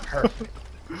 Perfect.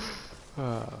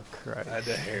 Oh, Christ. I had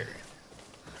to hear.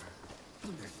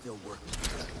 There's still work to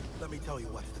do. Let me tell you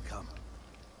what's to come.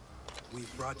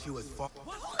 We've brought you as far.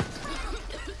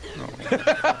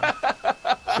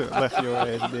 Should have left your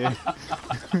ass there.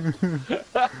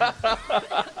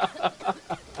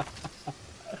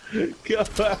 God,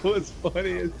 that was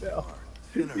funny as hell.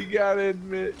 You gotta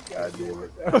admit, goddamn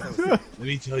it. Let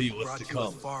me tell you what's to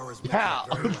come. Pow!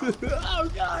 Oh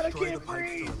God, I Destroy the can't pipes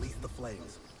breathe. to release the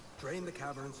flames. Drain the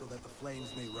cavern so that the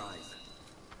flames may rise.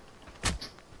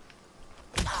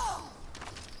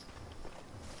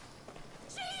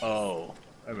 Oh,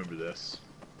 I remember this.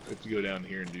 We have to go down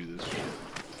here and do this shit.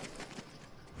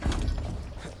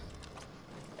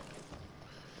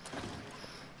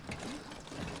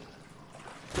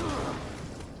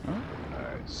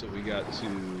 Alright, so we got to...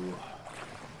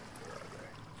 Where are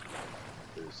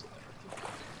they? There's that.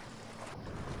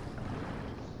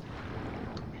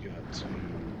 We got to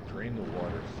drain the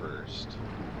water first.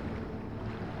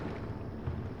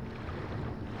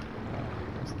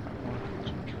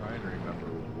 I'm trying to remember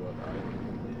what I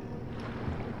did.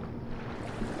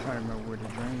 I'm trying to remember where the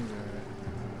drains are.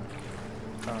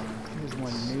 There's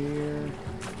one there.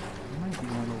 There might be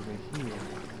one over here.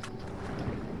 I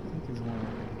think there's one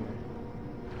over here.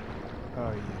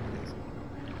 Oh yeah, there's one.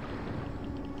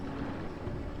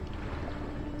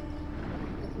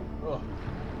 Oh.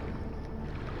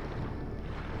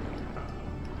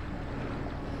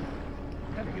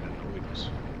 Had to get annoyed with this.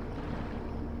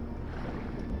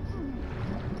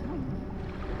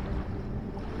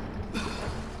 I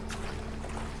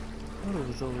thought it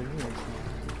was over here. I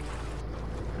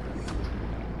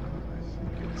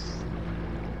think it's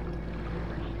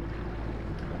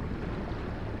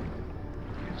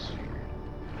here.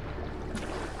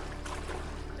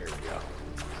 There we go.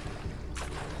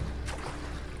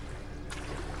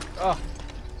 Oh,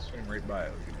 swing right by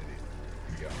it.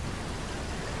 Look at it.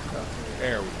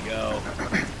 There we go.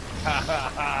 Ha ha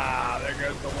ha! There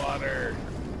goes the water.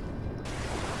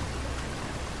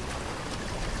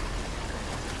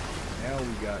 Now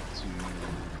we got to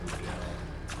go down.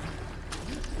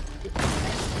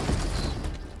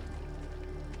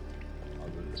 I'll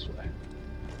go this way.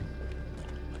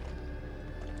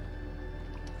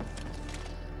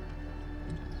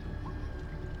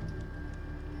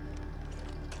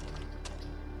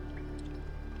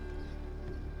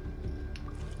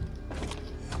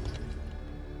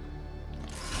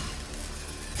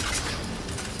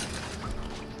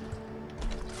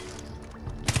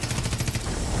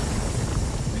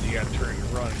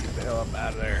 up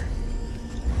out of there.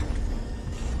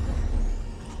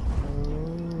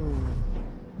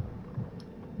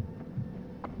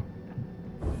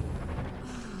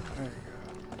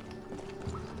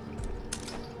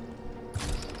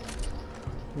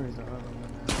 Where's the other one?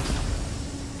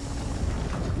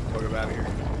 Look him out of here.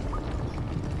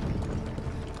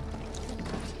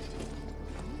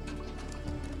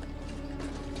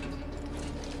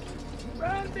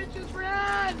 Run, bitches,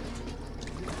 run!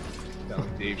 Sound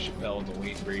like Dave Chappelle in the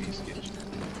Wayne Brady sketch.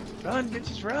 Run,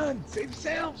 bitches, run! Save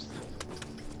yourselves!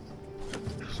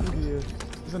 Should be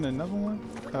isn't another one?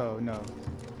 Oh no.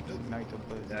 Ignite the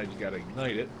blitz. Now you gotta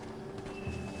ignite it.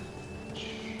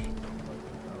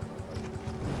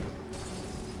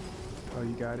 Oh,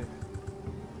 you got it?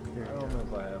 Here, I don't know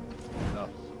if I have enough.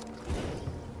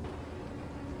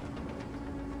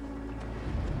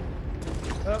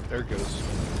 Oh, there it goes.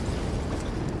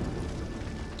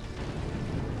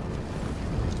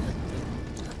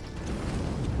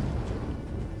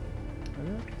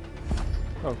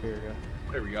 Oh, here we go.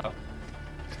 There we go.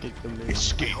 Escape the blaze.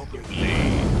 Escape the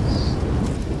blaze.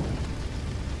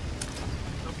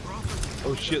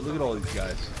 Oh shit, look at all these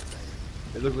guys.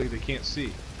 They look like they can't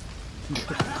see.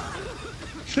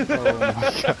 Oh my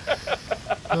god.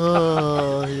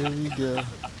 Oh, here we go.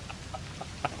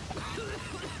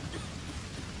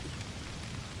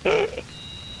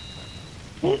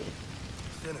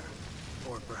 Sinner,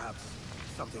 or perhaps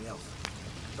something else.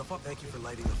 Thank you for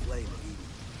lighting the flame of Eden.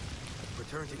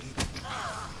 Return to Eden.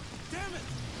 Damn it!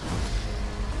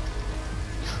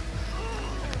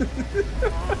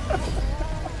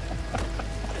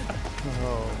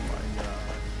 Oh my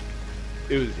god.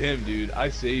 It was him, dude. I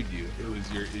saved you. It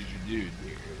was your dude here. It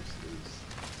was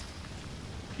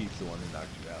Pete's the one who knocked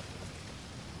you out.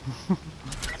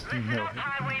 Listen up,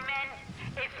 highwaymen.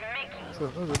 It's Mickey. So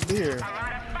it was a deer. A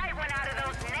lot of fight went out of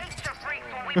those nature freaks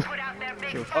when we put out their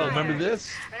big Oh, fire. remember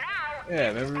this? Now, Yeah,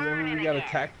 remember we got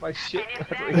attacked by shit? and if That's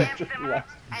that what we gets did them last-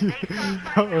 up, and they come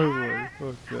That from was nowhere, like, fuck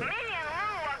me that. and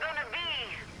Lou are gonna be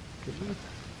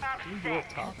Can we go up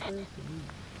upset. top there? We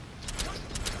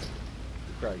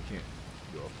probably can't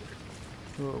go up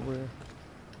there. Where?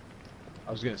 I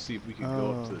was gonna see if we could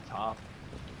go up to the top.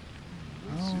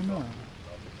 I don't know.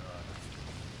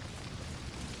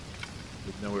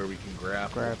 There's nowhere we can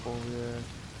grapple. Grapple, yeah.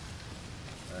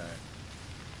 Alright.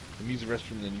 Let me use the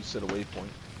restroom, then you set a waypoint.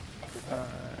 Alright.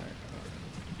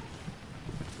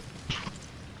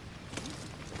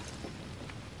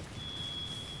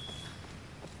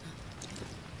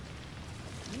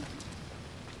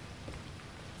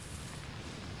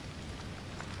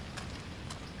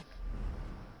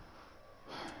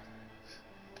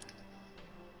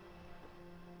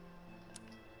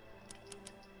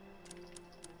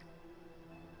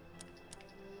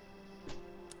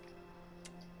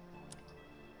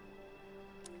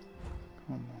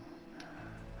 Come on.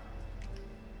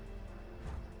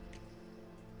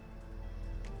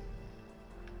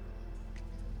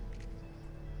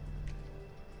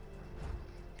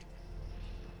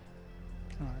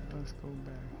 Alright, let's go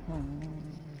back home.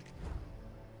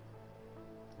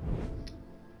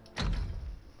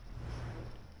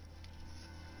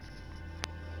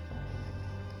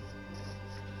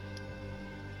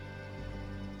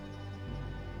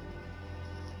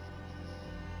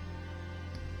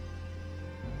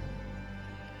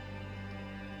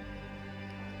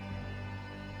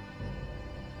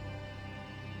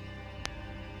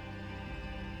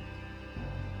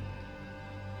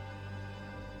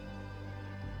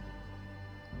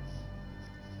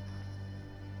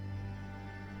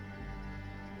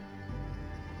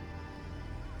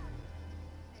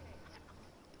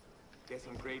 Guess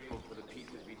I'm grateful for the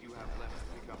pieces we do have left to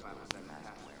pick up out of that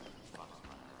pathway.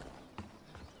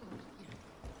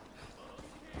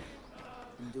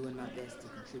 I'm doing my best to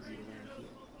contribute around here.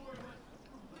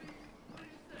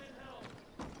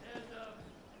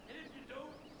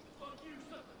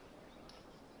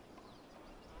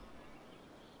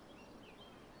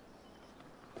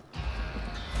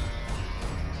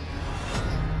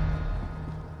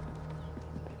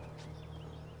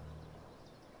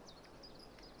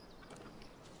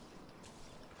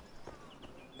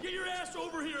 Get your ass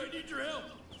over here! I need your help!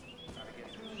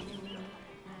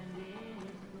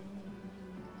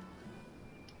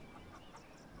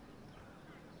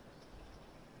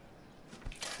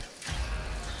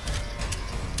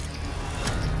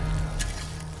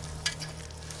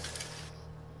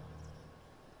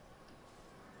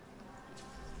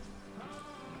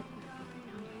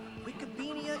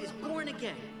 Wikipedia is born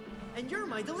again, and you're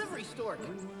my delivery stork.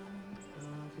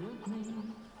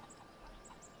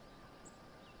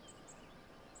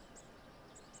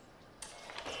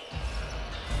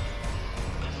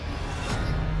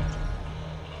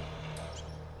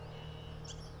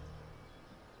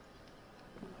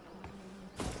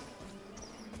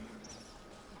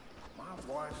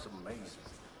 life's amazing.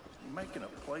 You're making a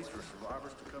place for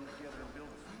survivors to come together and build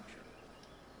a future.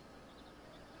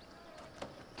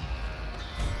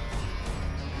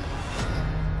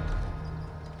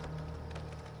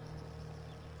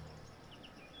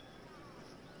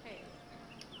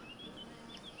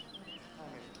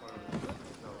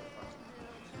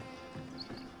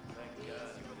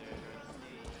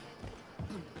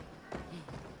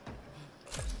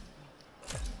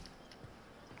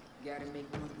 Gotta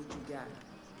make do with what you got.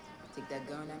 Take that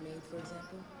gun I made, for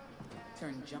example.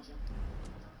 Turn jump.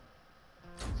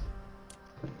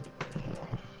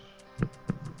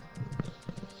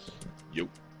 Yo.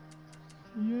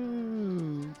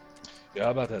 Yo. Yeah,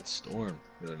 how about that storm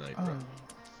the other night, bro?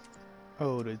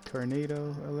 Oh, the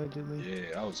tornado, allegedly?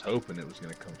 Yeah, I was hoping it was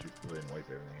going to come through and wipe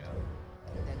everything out.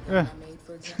 That gun I made,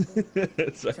 for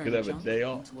example. So I could have a day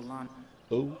off.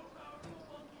 Oh.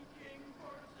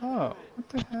 Oh, what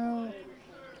the hell?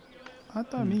 I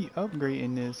thought me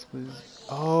upgrading this was...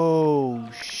 Oh,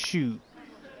 shoot.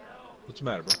 What's the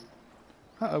matter, bro?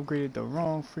 I upgraded the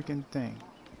wrong freaking thing.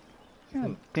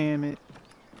 God damn it.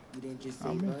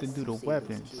 I meant to do the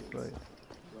weapons, but...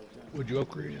 What'd you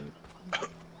upgrade in?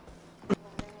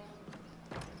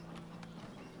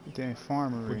 The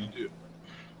infirmary. What'd you do?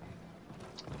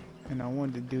 And I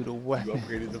wanted to do the weapons. You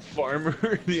upgraded the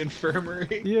farmer, the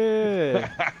infirmary? Yeah.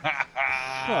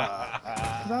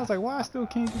 Cause I was like, why I still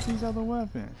can't get these other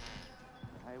weapons?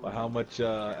 Well, how much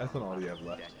ethanol do you have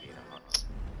left?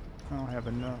 I don't have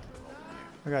enough.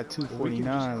 I got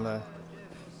 249 left.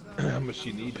 How much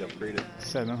do you need to upgrade it?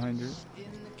 700.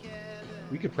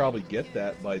 We could probably get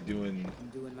that by doing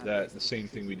the same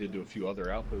thing we did to a few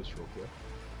other outposts real quick.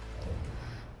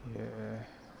 Yeah.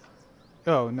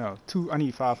 Oh no, I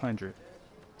need 500.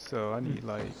 So I need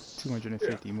like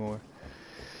 250 more.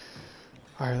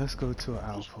 Alright, let's go to an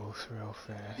outpost real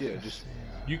fast. Yeah, just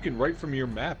you can right from your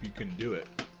map you can do it.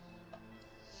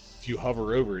 If you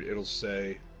hover over it, it'll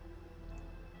say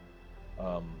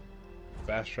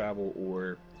fast travel,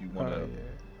 or you want to. Oh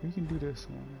yeah, we can do this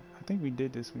one. I think we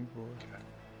did this one before. Okay.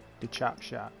 The chop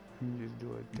shop. Let me just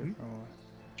do a different one.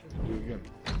 Do it again.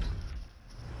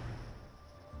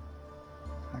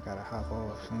 I gotta hop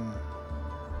off soon.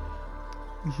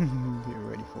 Get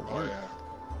ready for work. Oh yeah.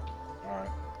 All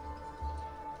right.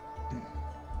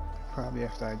 Probably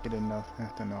after I get enough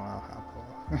ethanol, I'll hop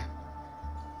off.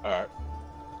 Alright.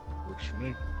 Works for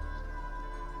me.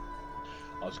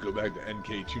 I'll just go back to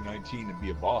NK219 and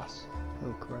be a boss.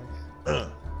 Oh Christ.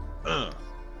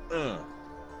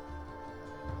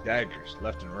 Daggers,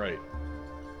 left and right.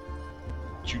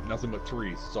 Shoot nothing but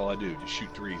threes. That's all I do. Just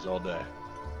shoot threes all day.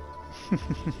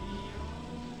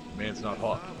 Man's not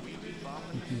hot.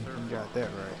 You got that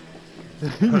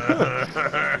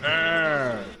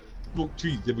right. Smoke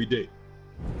trees every day.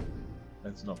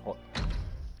 That's not hot.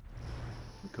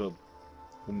 The cub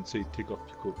wouldn't say take off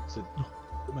your coat. He said, no,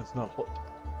 that's not hot.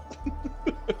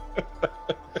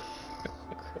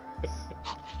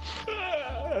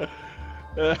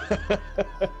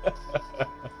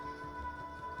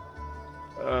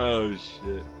 Oh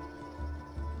shit.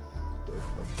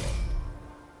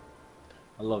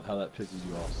 I love how that pisses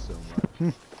you off so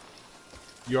much.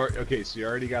 Okay, so you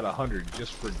already got 100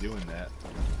 just for doing that.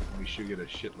 We should get a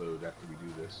shitload after we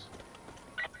do this.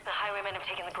 The highwaymen have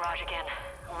taken the garage again.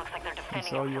 It looks like they're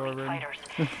defending saw it you with elite already. fighters.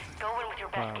 Go in with your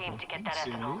best game to get that See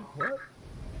me? ethanol. What?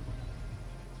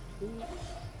 You're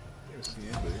gonna see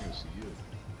anybody, you're gonna see you.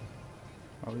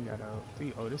 Oh, we gotta.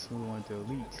 Oh, this one we want the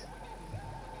elites.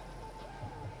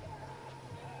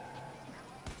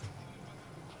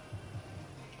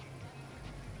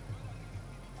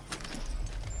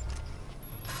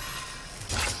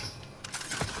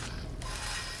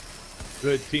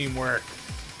 Good teamwork.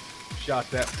 Shot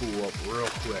that fool up real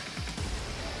quick.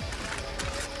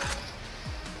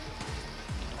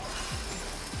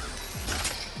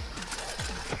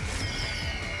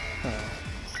 Oh,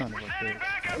 son of a bitch.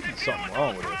 There's something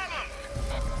wrong with it.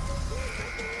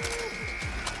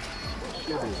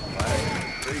 Shit is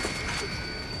lagging crazy.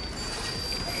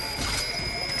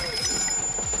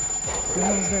 What the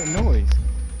hell is that noise?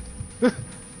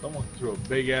 Someone threw a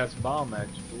big ass bomb at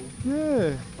you, fool.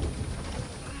 Yeah.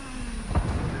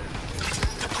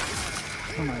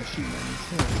 Somebody shooting at me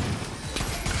too.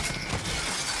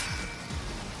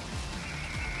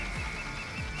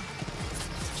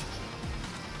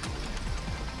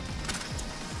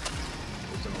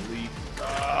 It's an elite.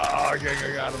 Oh, okay, I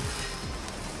got him.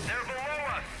 They're below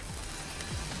us.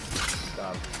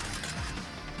 Got him.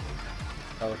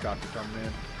 Helicopter coming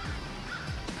in.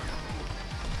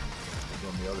 It's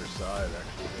on the other side,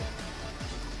 actually.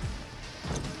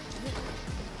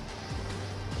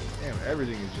 Damn it.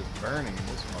 Everything is just burning in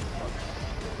this motherfucker.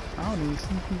 I don't even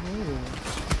see people over there.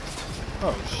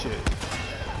 Oh shit.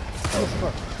 What the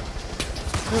fuck?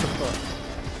 What the fuck?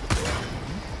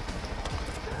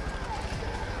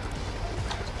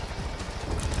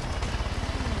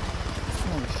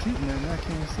 Oh, shooting at me, I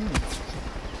can't see him.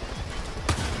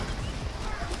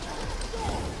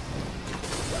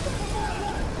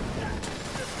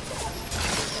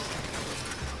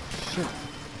 Shit.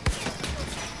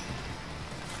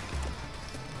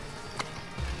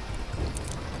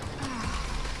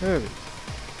 Heavy.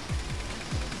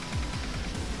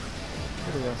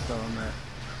 What did I sell on that?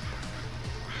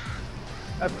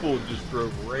 That fool just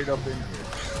drove right up in here.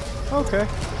 Okay.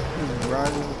 Just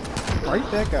riding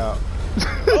right back out.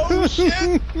 Oh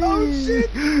shit! Oh shit!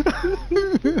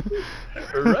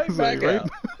 Right back out.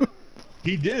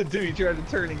 He did too. He tried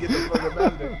to turn and get the fuck up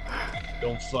out of there.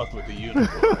 Don't fuck with the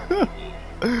uniform.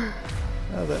 I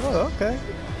was like, oh, okay.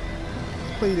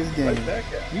 Let's play this game. Right back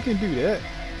out. You can do that.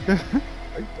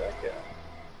 Right back out.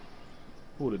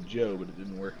 Pulled a Joe, but it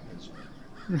didn't work in this one.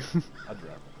 I'd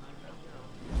drop it.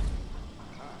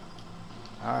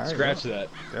 Alright. Scratch that.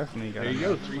 Definitely got There you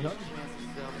go, 300.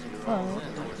 Alright.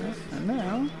 And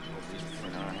now,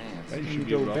 Now you should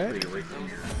be able to upgrade it right from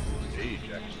your page,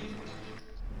 actually.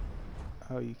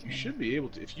 Oh, you can. You should be able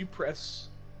to, if you press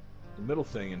the middle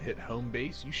thing and hit home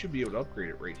base, you should be able to upgrade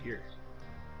it right here.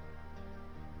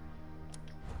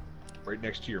 Right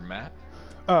next to your map.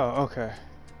 Oh, okay.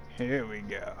 Here we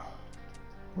go.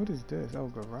 What is this? Oh,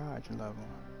 garage level.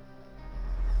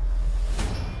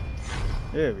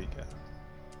 There we go.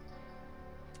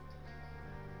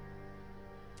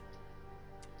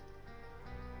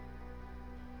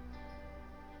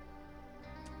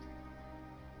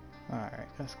 Alright,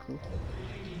 that's cool.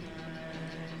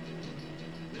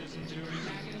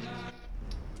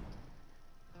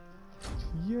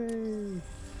 Yay!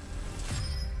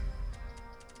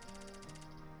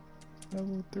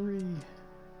 Level 3.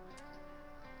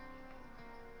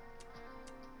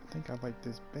 I think I like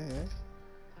this bag.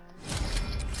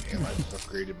 Damn, I just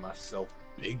upgraded myself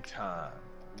big time.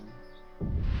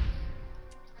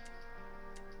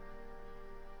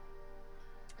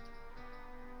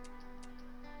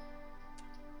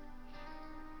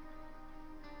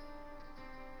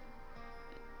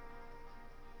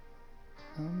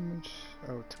 How much?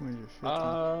 Oh, 250.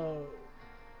 Oh,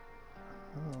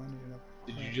 I ended up.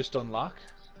 did you just unlock?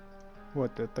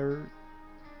 What, the third?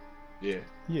 Yeah.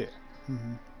 Yeah.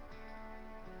 Mm-hmm.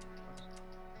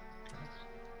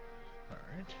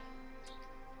 Alright.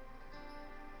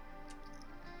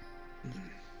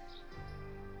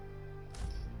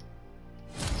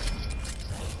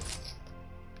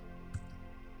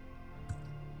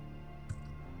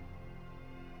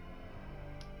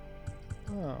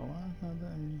 Oh, why is not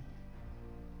that many?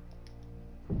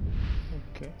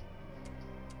 Okay.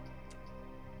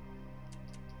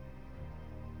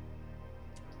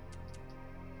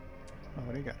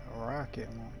 Oh, they got a rocket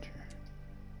launcher.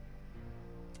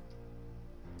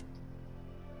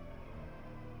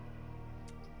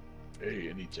 Hey,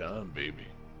 anytime, baby.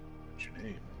 What's your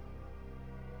name?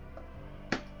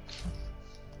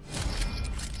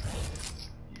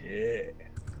 Yeah.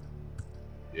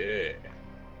 Yeah.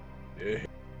 Yeah.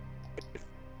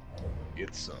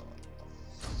 Get some.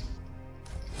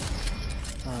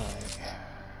 Alright.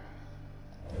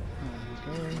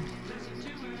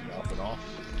 Dropping off.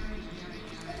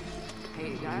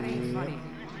 Hey, that ain't funny.